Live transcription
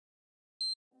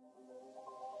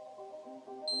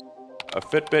a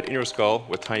Fitbit in your skull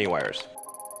with tiny wires.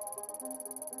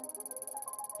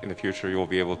 In the future, you will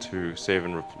be able to save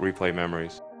and replay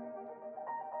memories.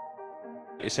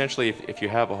 Essentially, if you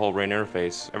have a whole brain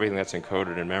interface, everything that's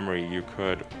encoded in memory, you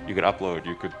could upload.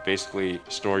 You could basically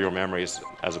store your memories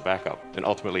as a backup. And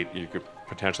ultimately, you could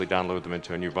potentially download them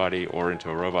into a new body or into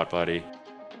a robot body.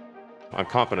 I'm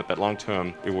confident that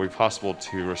long-term, it will be possible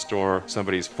to restore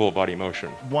somebody's full body motion.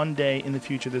 One day in the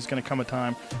future, there's going to come a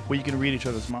time where you can read each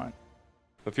other's mind.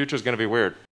 The future is going to be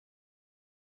weird.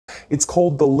 It's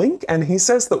called the Link, and he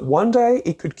says that one day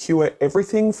it could cure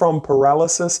everything from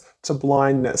paralysis to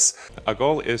blindness. Our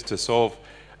goal is to solve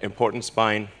important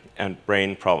spine and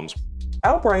brain problems.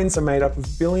 Our brains are made up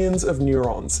of billions of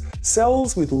neurons,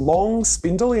 cells with long,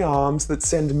 spindly arms that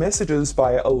send messages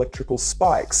via electrical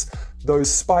spikes. Those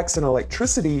spikes in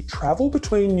electricity travel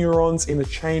between neurons in a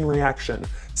chain reaction,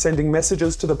 sending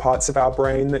messages to the parts of our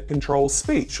brain that control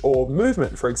speech or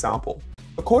movement, for example.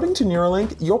 According to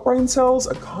Neuralink, your brain cells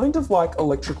are kind of like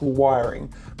electrical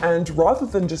wiring, and rather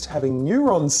than just having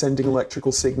neurons sending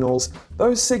electrical signals,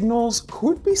 those signals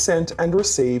could be sent and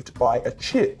received by a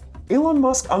chip. Elon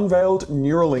Musk unveiled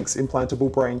Neuralink's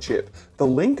implantable brain chip, the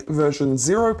Link version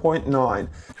 0.9.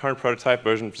 Current prototype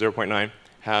version 0.9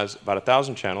 has about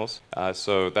 1,000 channels,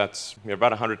 so that's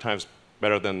about 100 times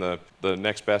better than the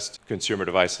next best consumer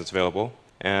device that's available.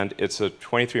 And it's a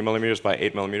 23 millimeters by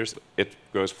 8 millimeters. It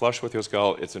goes flush with your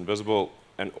skull, it's invisible,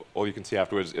 and all you can see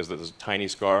afterwards is that there's a tiny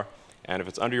scar. And if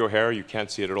it's under your hair, you can't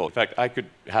see it at all. In fact, I could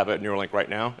have a Neuralink right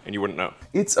now, and you wouldn't know.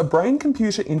 It's a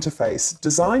brain-computer interface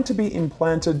designed to be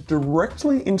implanted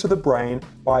directly into the brain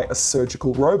by a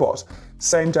surgical robot.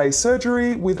 Same-day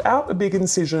surgery without a big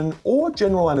incision or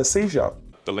general anesthesia.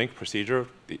 The Link procedure,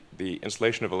 the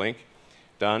installation of a Link,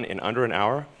 done in under an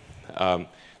hour.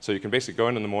 So you can basically go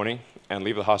in the morning and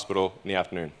leave the hospital in the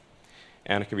afternoon.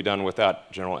 And it can be done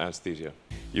without general anesthesia.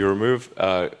 You remove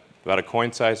about a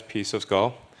coin-sized piece of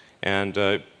skull, and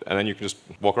then you can just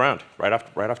walk around right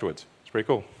afterwards. It's pretty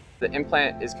cool. The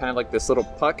implant is kind of like this little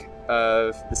puck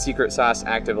of the secret sauce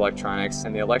active electronics,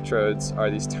 and the electrodes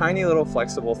are these tiny little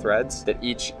flexible threads that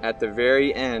each at the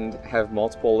very end have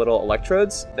multiple little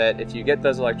electrodes that if you get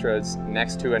those electrodes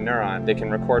next to a neuron, they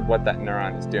can record what that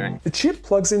neuron is doing. The chip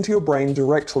plugs into your brain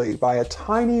directly via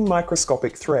tiny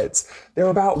microscopic threads. They're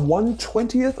about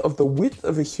 1/20th of the width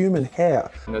of a human hair.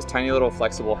 And those tiny little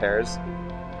flexible hairs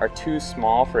are too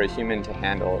small for a human to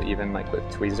handle, even like with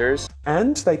tweezers.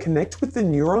 And they connect with the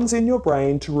neurons in your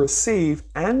brain to receive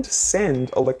and send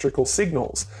electrical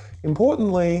signals.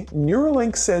 Importantly,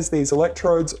 Neuralink says these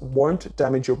electrodes won't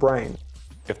damage your brain.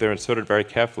 If they're inserted very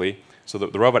carefully, so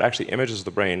that the robot actually images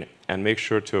the brain and makes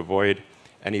sure to avoid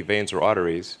any veins or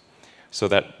arteries, so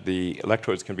that the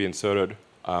electrodes can be inserted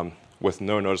with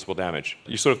no noticeable damage.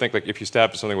 You sort of think like if you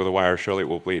stab something with a wire, surely it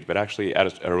will bleed, but actually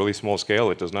at a really small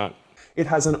scale, it does not. It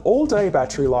has an all-day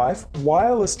battery life,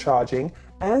 wireless charging,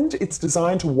 and it's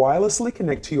designed to wirelessly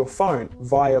connect to your phone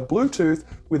via Bluetooth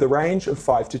with a range of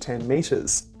 5 to 10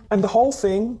 meters. And the whole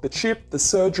thing, the chip, the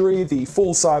surgery, the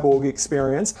full cyborg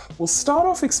experience, will start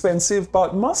off expensive,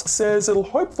 but Musk says it'll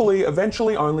hopefully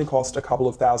eventually only cost a couple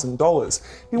of $1,000s.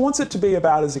 He wants it to be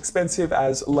about as expensive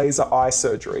as laser eye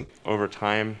surgery. Over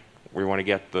time, we want to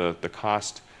get the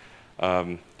cost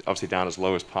obviously down as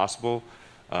low as possible,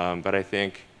 but I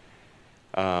think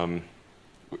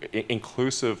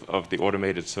inclusive of the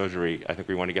automated surgery, I think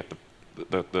we want to get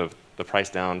the price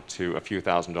down to a few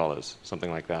 $1,000s,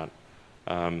 something like that.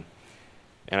 And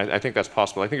I think that's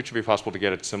possible. I think it should be possible to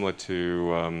get it similar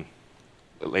to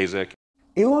LASIK.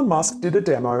 Elon Musk did a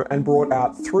demo and brought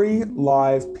out 3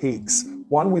 live pigs,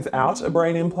 one without a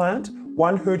brain implant,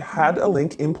 one who'd had a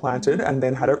Link implanted and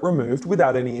then had it removed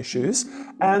without any issues,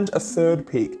 and a third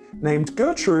pig, named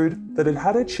Gertrude, that had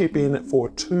had a chip in for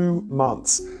 2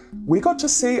 months. We got to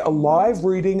see a live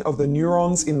reading of the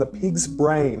neurons in the pig's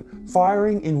brain,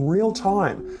 firing in real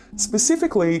time,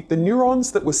 specifically the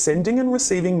neurons that were sending and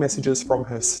receiving messages from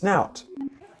her snout.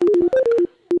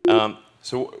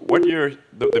 So what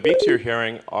the beeps you're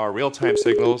hearing are real-time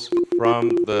signals from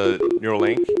the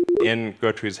Neuralink in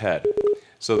Gertrude's head.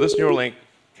 So this Neuralink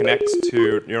connects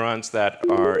to neurons that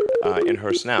are in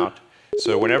her snout.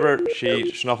 So whenever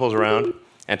she snuffles around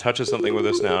and touches something with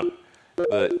her snout,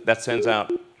 that sends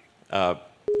out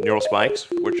neural spikes,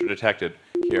 which are detected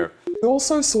here. We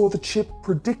also saw the chip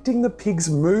predicting the pig's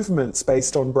movements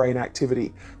based on brain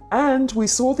activity. And we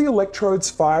saw the electrodes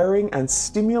firing and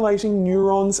stimulating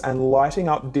neurons and lighting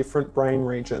up different brain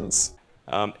regions.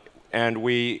 And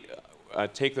we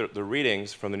take the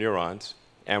readings from the neurons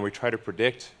and we try to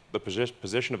predict the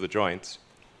position of the joints.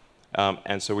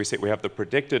 And so we have the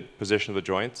predicted position of the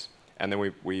joints, and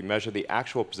then we measure the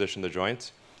actual position of the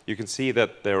joints, you can see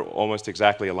that they're almost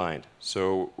exactly aligned.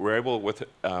 So we're able, with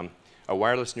a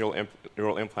wireless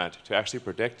neural implant, to actually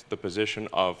predict the position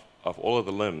of all of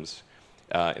the limbs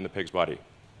in the pig's body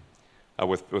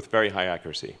with very high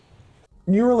accuracy.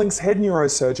 Neuralink's head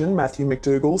neurosurgeon, Matthew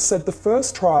McDougall, said the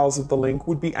first trials of the link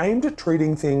would be aimed at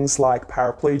treating things like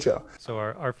paraplegia. So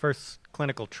our first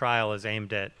clinical trial is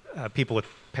aimed at people with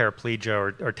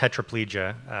paraplegia or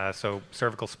tetraplegia, so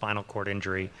cervical spinal cord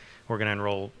injury. We're going to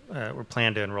enroll, we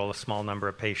plan to enroll a small number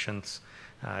of patients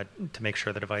to make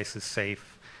sure the device is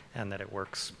safe and that it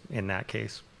works in that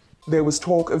case. There was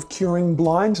talk of curing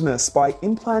blindness by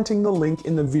implanting the link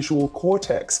in the visual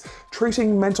cortex,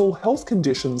 treating mental health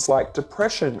conditions like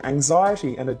depression,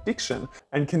 anxiety, and addiction,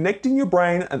 and connecting your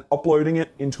brain and uploading it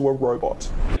into a robot.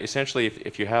 Essentially,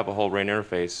 if you have a whole brain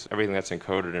interface, everything that's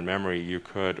encoded in memory, you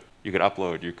could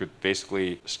upload. You could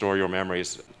basically store your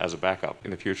memories as a backup. In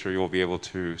the future, you will be able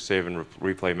to save and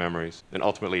replay memories, and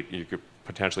ultimately, you could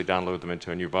potentially download them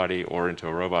into a new body or into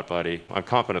a robot body. I'm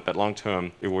confident that long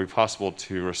term, it will be possible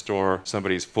to restore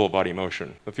somebody's full body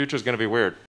motion. The future is going to be weird.